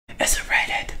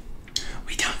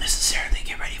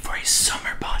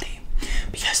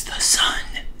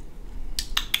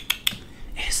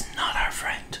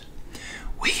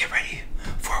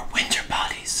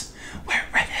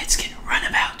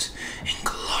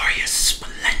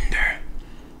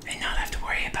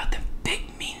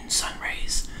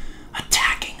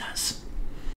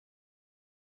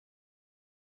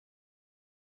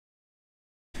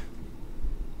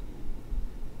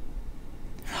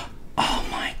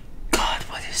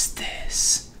is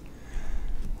this?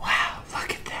 Wow,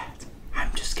 look at that.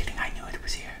 I'm just kidding, I knew it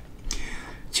was here.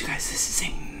 So you guys, this is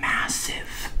a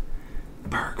massive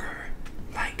burger.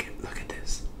 Like, look at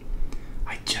this.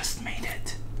 I just made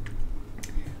it.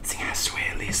 This thing has to weigh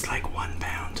at least like 1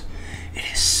 pound. It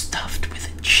is stuffed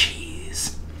with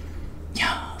cheese.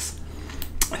 Yes.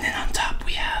 And then on top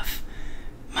we have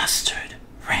mustard,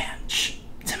 ranch,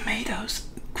 tomatoes,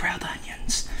 grilled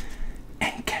onions,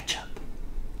 and ketchup.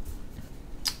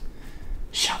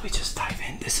 Shall we just dive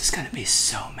in? This is gonna be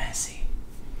so messy.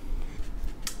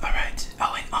 Alright.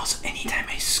 Oh, and also anytime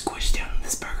I squish down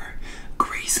this burger,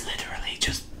 grease literally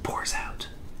just pours out.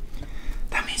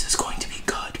 That means it's going to be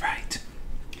good, right?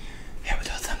 Here, we'll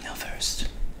do a thumbnail first.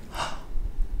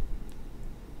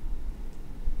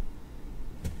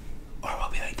 Or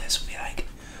we'll be like this, we'll be like,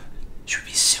 should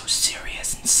we be so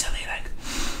serious and silly, like,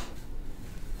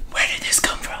 where did this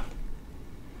come from?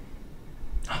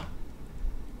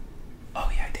 Oh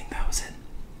yeah, I think that was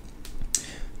it.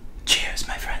 Cheers,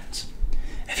 my friends.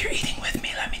 If you're eating with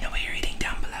me, let me know what you're eating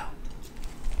down below.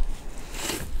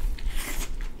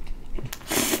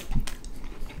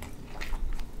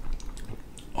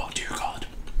 Oh dear God.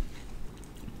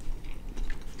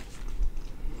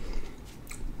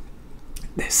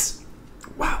 This,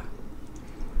 wow.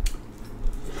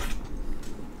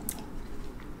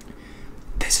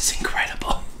 This is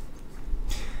incredible.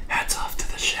 Hats off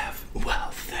to the chef.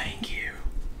 Well, thank you.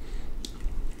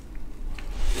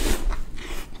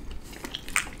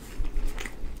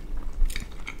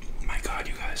 My God,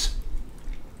 you guys.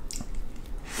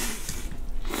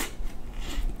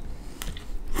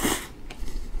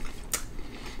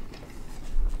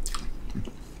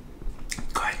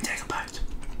 Go ahead and take a bite.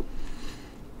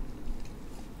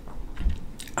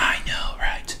 I know,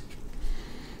 right?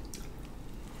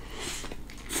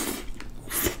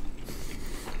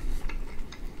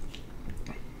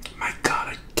 My God,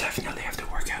 I definitely have to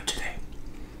work out today.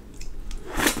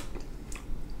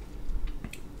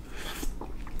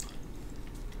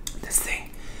 This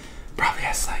thing probably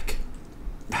has like,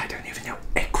 I don't even know,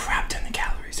 a crap ton of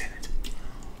calories in it.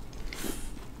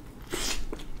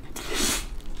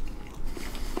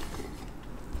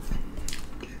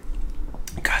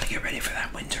 Gotta get ready for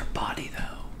that winter body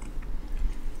though.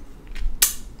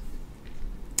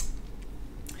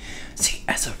 See,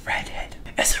 as a redhead,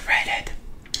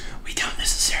 we don't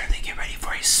necessarily get ready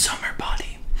for a summer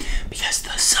body because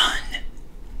the sun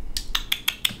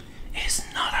is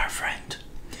not our friend.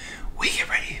 We get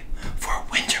ready for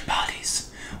winter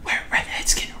bodies where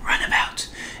redheads can run about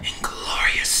in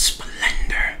glorious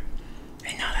splendor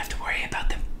and not have to worry about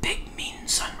the big mean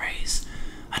sun rays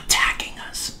attacking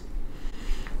us.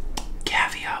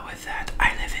 Caveat with that,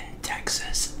 I live in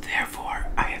Texas, therefore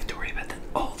I have to worry about that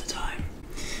all the time.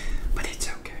 But it's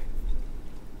okay.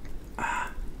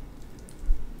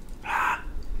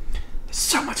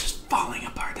 So much is falling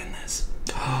apart in this.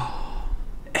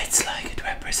 It's like it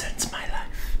represents my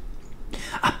life.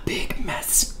 A big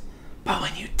mess, but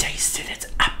when you taste it, it's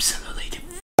absolutely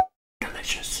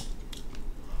delicious.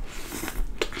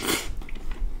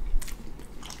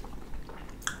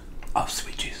 Oh,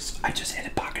 sweet Jesus, I just hit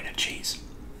a pocket of cheese.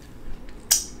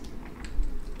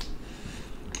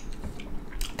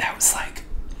 That was like,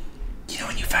 you know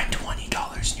when you find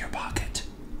 $20 in your pocket?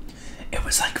 It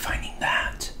was like finding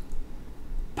that,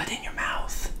 but in your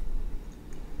mouth.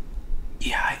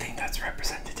 Yeah, I think that's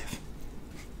representative.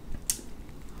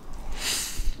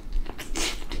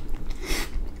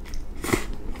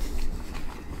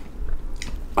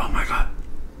 Oh my God.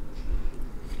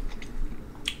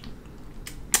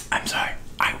 I'm sorry,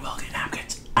 I will get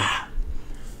napkins.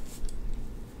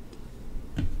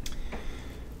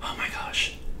 Oh my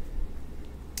gosh.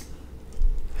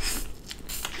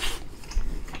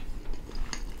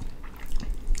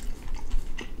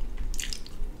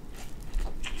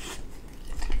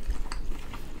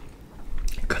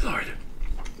 Good Lord.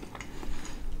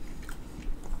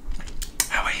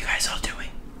 How are you guys all doing?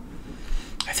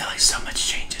 I feel like so much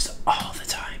changes all the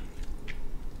time.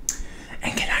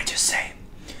 And can I just say,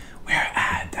 we're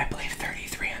at, I believe,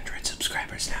 3,300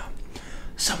 subscribers now.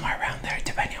 Somewhere around there,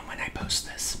 depending on when I post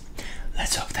this.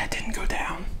 Let's hope that didn't go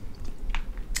down.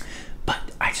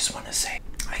 But I just want to say,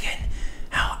 again,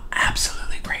 how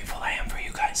absolutely grateful I am for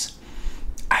you guys.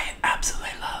 I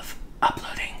absolutely love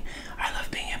uploading. I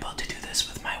love being able to do this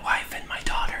with my wife and my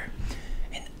daughter.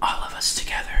 And all of us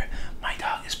together. My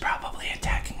dog is probably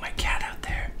attacking my cat out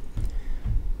there.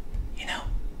 You know,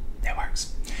 it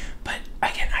works. But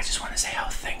again, I just want to say how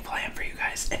thankful I am for you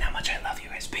guys and how much I love you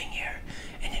guys being here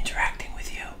and interacting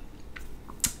with you.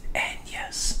 And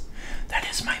yes, that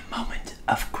is my moment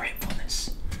of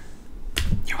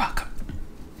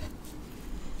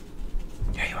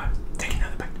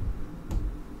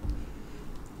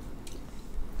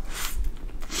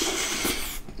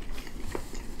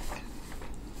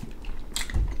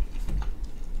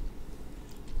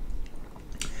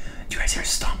Do you guys hear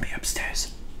stomping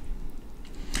upstairs?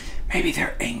 Maybe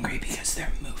they're angry because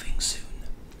they're moving soon.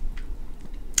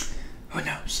 Who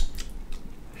knows?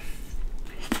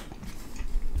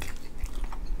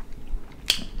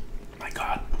 My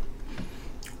God.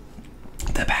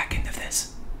 The back end of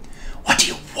this. What do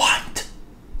you want?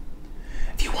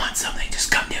 If you want something,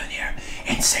 just come down here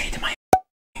and say it to my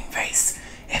face.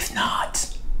 If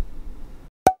not,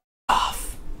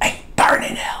 off and burn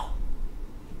in hell.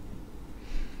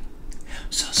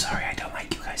 So sorry, I don't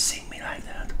like you guys seeing me like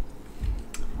that.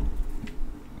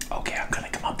 Okay, I'm gonna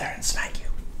come up there and smack you.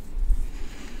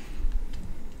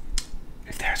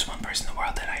 If there's one person in the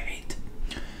world that I hate,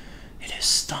 it is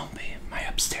Stompy, my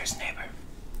upstairs neighbor.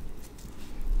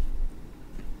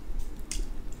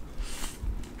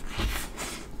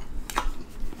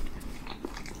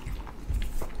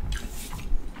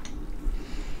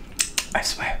 I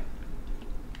swear.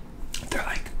 They're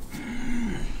like,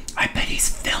 I bet he's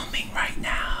filming right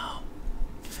now.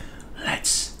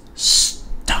 Let's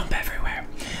stomp everywhere.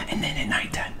 And then at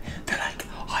nighttime, they're like,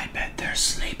 I bet they're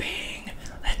sleeping.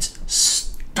 Let's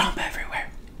stomp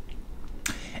everywhere.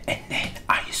 And then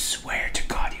I swear to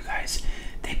God, you guys,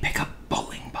 they pick up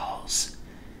bowling balls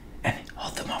and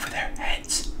hold them over their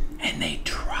heads and they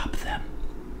drop them.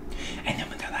 And then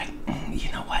when they're like,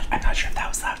 you know what, I'm not sure if that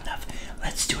was loud enough,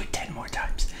 let's do it 10 more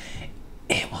times.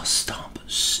 It will stomp,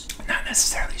 not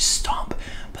necessarily stomp,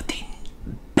 but the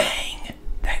bang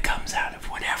that comes out of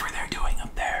whatever they're doing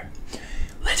up there.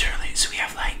 Literally, so we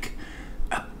have like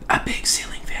a big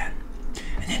ceiling fan,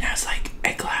 and then it has like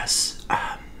a glass,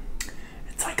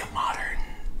 it's like a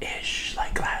modern-ish,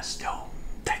 like glass dome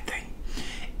type thing.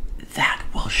 That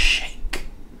will shake.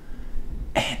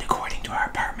 And according to our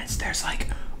apartments, there's like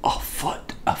a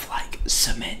foot of like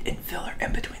cement and filler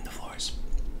in between the floors.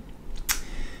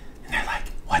 And they're like,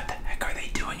 what the heck are they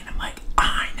doing? And I'm like,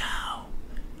 I know.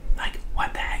 Like,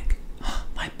 what the heck?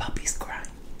 My puppy's crying.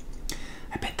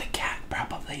 I bet the cat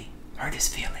probably hurt his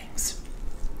feelings.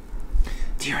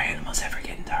 Do your animals ever